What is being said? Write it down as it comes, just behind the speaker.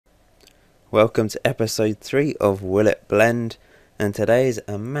Welcome to episode 3 of Will It Blend, and today's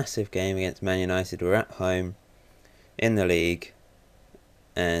a massive game against Man United. We're at home in the league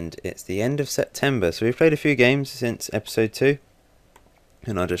and it's the end of September, so we've played a few games since episode 2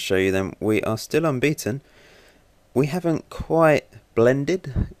 and I'll just show you them. We are still unbeaten. We haven't quite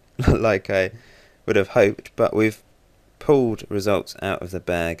blended like I would have hoped, but we've pulled results out of the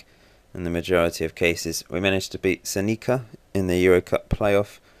bag in the majority of cases. We managed to beat Senica in the Euro Cup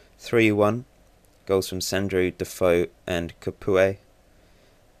playoff 3-1, goals from Sandro, Defoe and Capoue.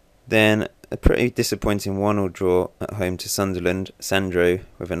 Then a pretty disappointing 1-1 draw at home to Sunderland, Sandro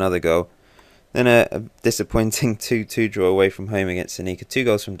with another goal. Then a disappointing 2-2 draw away from home against Senica, 2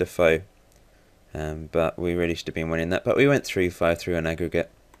 goals from Defoe. But we really should have been winning that, but we went through 5-3 on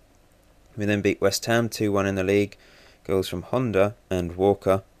aggregate. We then beat West Ham 2-1 in the league, goals from Honda and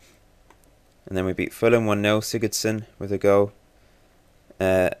Walker. And then we beat Fulham 1-0, Sigurdsson with a goal.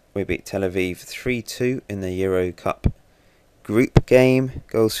 We beat Tel Aviv 3-2 in the Euro Cup group game.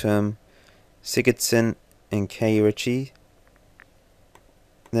 Goals from Sigurdsson and Kairichi.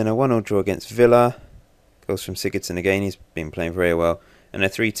 Then a 1-1 draw against Villa. Goals from Sigurdsson again, he's been playing very well. And a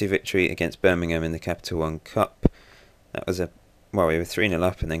 3-2 victory against Birmingham in the Capital One Cup. That was we were 3-0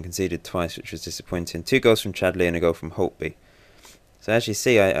 up and then conceded twice, which was disappointing. 2 goals from Chadley and a goal from Holtby. So as you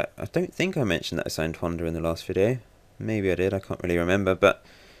see, I don't think I mentioned that I signed Honda in the last video. Maybe I did, I can't really remember, but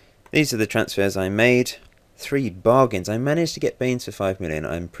these are the transfers I made. 3 bargains. I managed to get Baines for 5 million.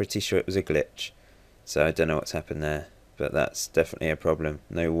 I'm pretty sure it was a glitch. So I don't know what's happened there, but that's definitely a problem.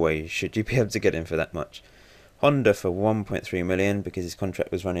 No way should you be able to get him for that much. Honda for 1.3 million because his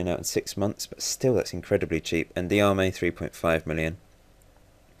contract was running out in 6 months, but still that's incredibly cheap. And Diame 3.5 million.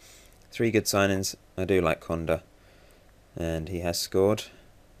 3 good signings. I do like Honda, and he has scored.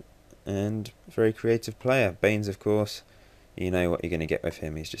 And very creative player. Baines, of course, you know what you're going to get with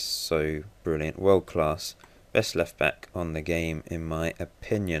him. He's just so brilliant, world class, best left back on the game in my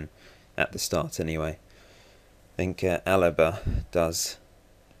opinion, at the start anyway. I think Alaba does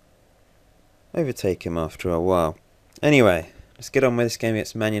overtake him after a while. Anyway, let's get on with this game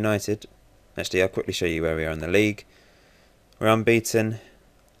against Man United. Actually, I'll quickly show you where we are in the league. We're unbeaten,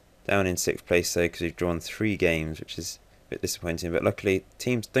 down in 6th place though, because we've drawn 3 games, which is bit disappointing, but luckily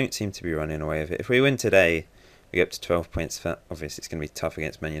teams don't seem to be running away with it. If we win today, we get up to 12 points. Obviously it's going to be tough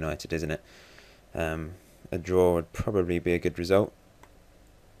against Man United, isn't it? A draw would probably be a good result,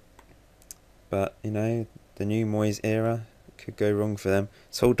 but you know, the new Moyes era could go wrong for them.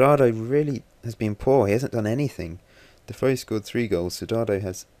 Soldado really has been poor. He hasn't done anything. Defoe scored 3 goals. Soldado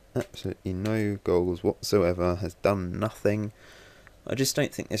has absolutely no goals whatsoever, has done nothing. I just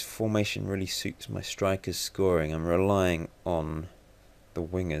don't think this formation really suits my strikers scoring. I'm relying on the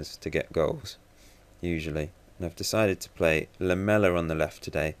wingers to get goals, usually. And I've decided to play Lamella on the left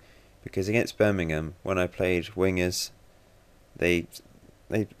today, because against Birmingham, when I played wingers, they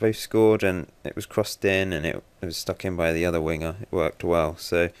both scored and it was crossed in and it was stuck in by the other winger. It worked well.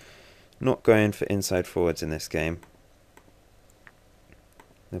 So, not going for inside forwards in this game.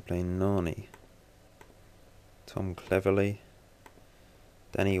 They're playing Nani, Tom Cleverley,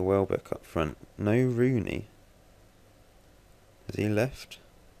 Danny Welbeck up front. No Rooney. Has he left?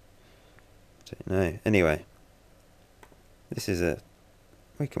 Don't know. Anyway, this is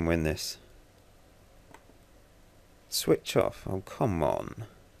we can win this. Switch off. Oh, come on.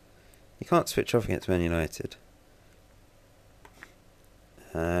 You can't switch off against Man United.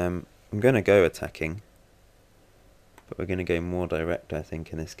 I'm going to go attacking, but we're going to go more direct, I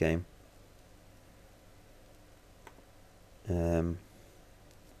think, in this game.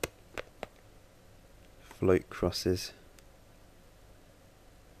 Float crosses.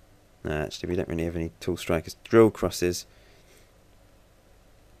 No, actually we don't really have any tall strikers. Drill crosses.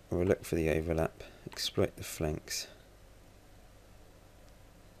 We'll look for the overlap. Exploit the flanks.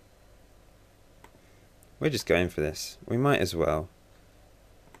 We're just going for this. We might as well.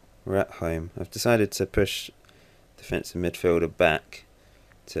 We're at home. I've decided to push defensive midfielder back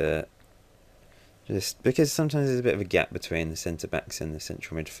to just because sometimes there's a bit of a gap between the centre backs and the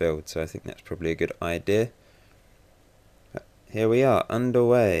central midfield, so I think that's probably a good idea. But here we are,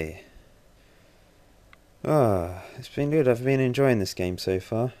 underway. It's been good. I've been enjoying this game so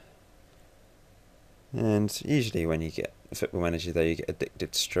far. And usually when you get a Football Manager though, you get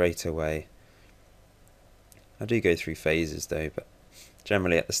addicted straight away. I do go through phases though, but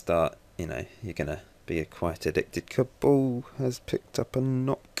generally at the start, you know, you're going to be quite addicted. Kabul has picked up a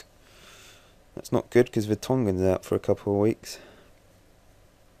knock. That's not good because Vertonghen's out for a couple of weeks.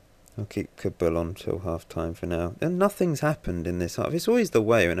 I'll keep Kabul on till half time for now. And nothing's happened in this half. It's always the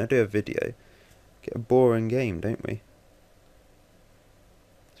way when I do a video. Get a boring game, don't we?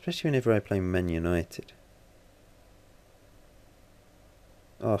 Especially whenever I play Man United.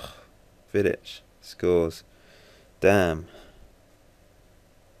 Ugh. Vidic scores. Damn.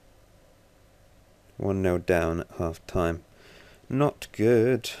 1-0 down at half time. Not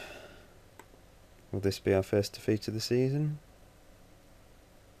good. Will this be our first defeat of the season?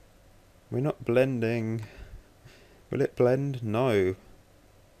 We're not blending. Will it blend? No.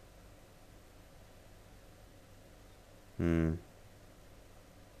 You've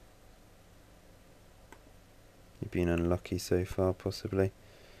been unlucky so far, possibly.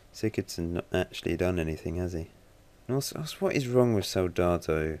 Sigurdsson's not actually done anything, has he? And also, what is wrong with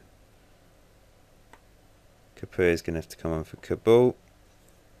Soldado? Capoe's going to have to come on for Kabul.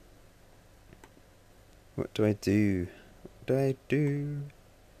 What do I do? What do I do?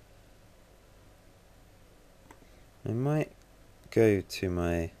 I might go to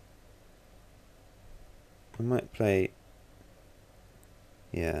my... I might play...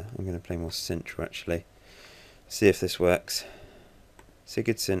 Yeah, I'm going to play more central actually. See if this works.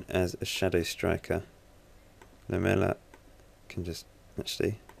 Sigurdsson as a shadow striker. Lamela can just...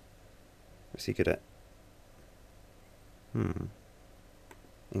 Actually... What's he good at?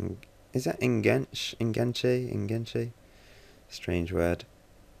 Is that Enganche? Strange word.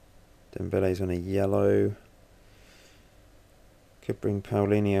 Dembele's on a yellow. Could bring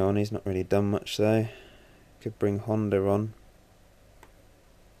Paulinho on. He's not really done much though. Could bring Honda on.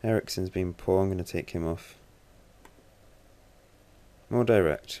 Eriksen's been poor. I'm going to take him off. More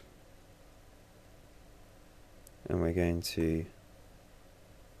direct. And we're going to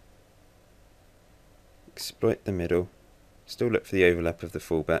exploit the middle. Still look for the overlap of the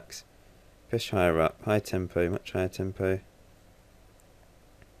fullbacks. Push higher up. High tempo. Much higher tempo.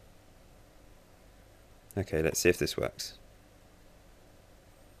 Okay, let's see if this works.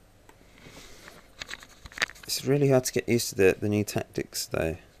 It's really hard to get used to the new tactics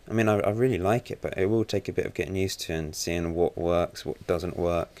though. I mean, I really like it, but it will take a bit of getting used to and seeing what works, what doesn't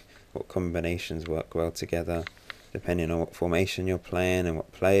work, what combinations work well together, depending on what formation you're playing and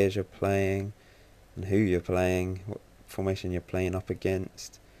what players you're playing and who you're playing, what formation you're playing up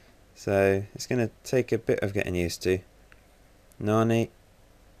against. So it's going to take a bit of getting used to. Nani,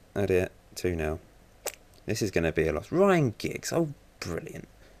 oh dear, 2-0. This is going to be a loss. Ryan Giggs, oh brilliant.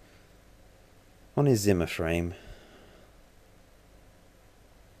 On his Zimmer frame.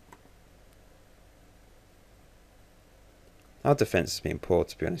 Our defence has been poor,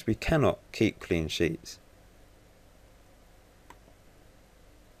 to be honest. We cannot keep clean sheets.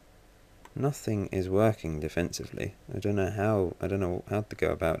 Nothing is working defensively. I don't know how to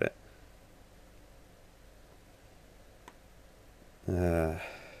go about it. Gonna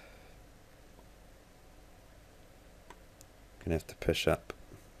have to push up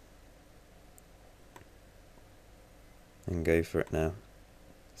and go for it now.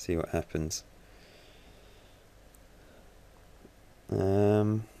 See what happens.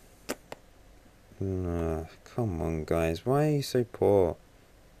 Come on, guys. Why are you so poor?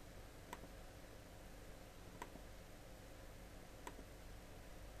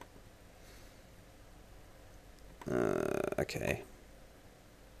 Okay.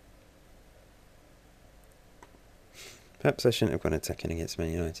 Perhaps I shouldn't have gone attacking against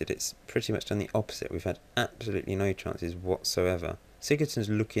Man United. It's pretty much done the opposite. We've had absolutely no chances whatsoever. Sigurdsson's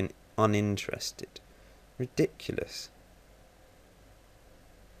looking uninterested. Ridiculous.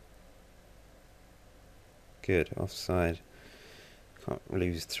 Good, offside. Can't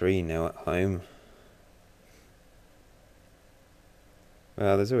lose 3-0 at home.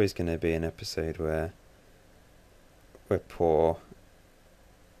 Well, there's always going to be an episode where we're poor.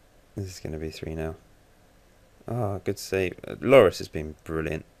 This is going to be 3-0. Oh, good save. Loris has been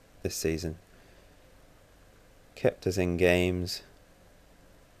brilliant this season. Kept us in games.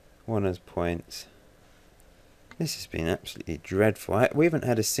 Won us points. This has been absolutely dreadful. We haven't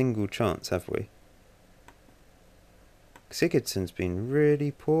had a single chance, have we? Sigurdsson's been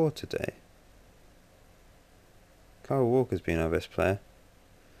really poor today. Kyle Walker's been our best player.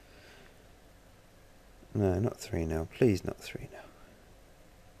 No, not 3-0. Please, not 3-0.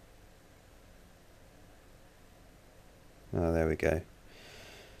 Oh, there we go.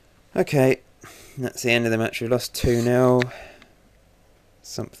 Okay, that's the end of the match. We lost 2-0.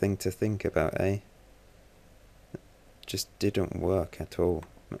 Something to think about, eh? It just didn't work at all.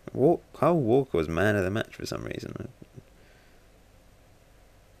 Kyle Walker was man of the match for some reason.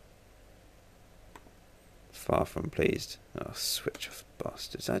 Far from pleased. Oh, switch off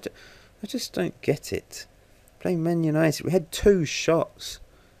bastards. I just don't get it. Playing Man United, we had 2 shots.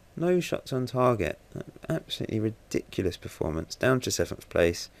 No shots on target. Absolutely ridiculous performance. Down to 7th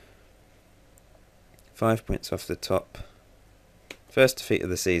place. 5 points off the top. First defeat of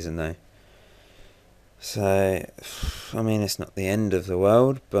the season, though. So, I mean, it's not the end of the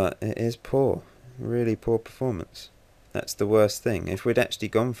world, but it is poor. Really poor performance. That's the worst thing. If we'd actually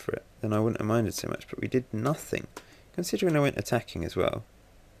gone for it, then I wouldn't have minded so much, but we did nothing. Considering I went attacking as well.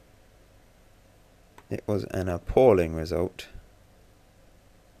 It was an appalling result.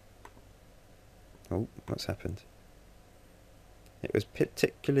 Oh, what's happened? It was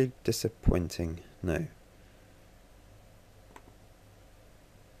particularly disappointing. No.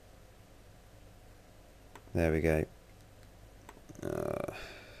 There we go. I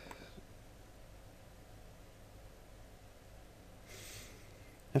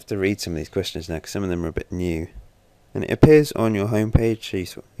have to read some of these questions now because some of them are a bit new. And it appears on your homepage,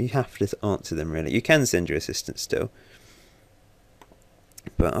 so you have to answer them really. You can send your assistant still.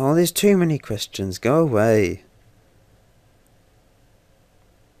 But, oh, there's too many questions. Go away.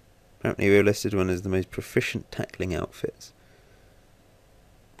 Apparently we were listed one as the most proficient tackling outfits.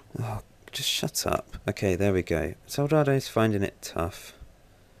 Oh, just shut up. Okay, there we go. Soldado's finding it tough.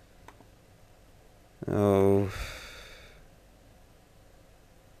 Oh.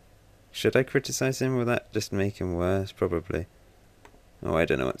 Should I criticise him? Will that just make him worse? Probably. Oh, I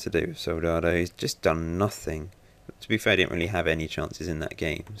don't know what to do with Soldado. He's just done nothing. But to be fair, he didn't really have any chances in that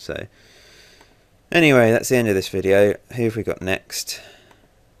game. So, anyway, that's the end of this video. Who have we got next?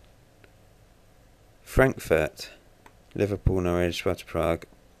 Frankfurt, Liverpool, Norwich, Sparta Prague.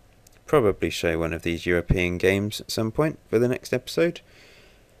 Probably show one of these European games at some point for the next episode.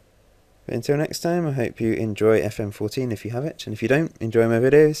 But until next time, I hope you enjoy FM14 if you have it. And if you don't, enjoy my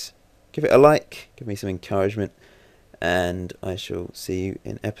videos. Give it a like, give me some encouragement. And I shall see you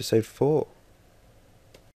in episode 4.